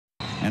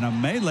and a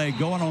melee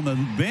going on the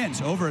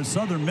bench over at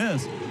Southern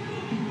Miss.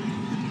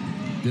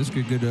 This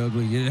could get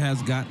ugly. It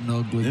has gotten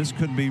ugly. This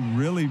could be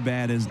really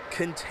bad.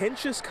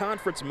 Contentious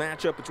conference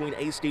matchup between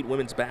A-State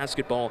women's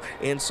basketball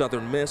and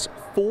Southern Miss.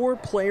 4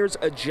 players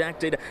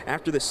ejected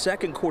after the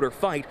second quarter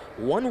fight,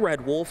 1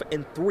 Red Wolf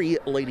and 3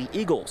 Lady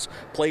Eagles.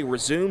 Play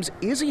resumes.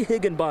 Izzy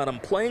Higginbottom,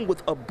 playing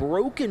with a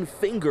broken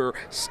finger,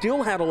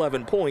 still had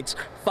 11 points,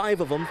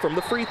 5 of them from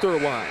the free throw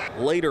line.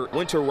 Later,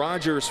 Winter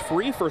Rogers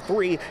free for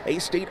 3,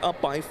 A-State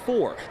up by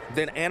 4.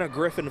 Then Anna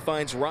Griffin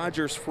finds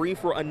Rogers free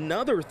for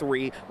another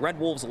 3. Red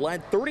Wolves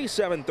led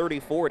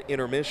 37-34 at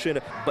intermission,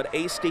 but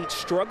A-State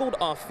struggled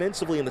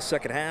offensively in the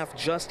second half,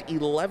 just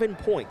 11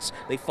 points.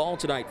 They fall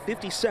tonight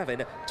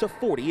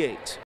 57-48.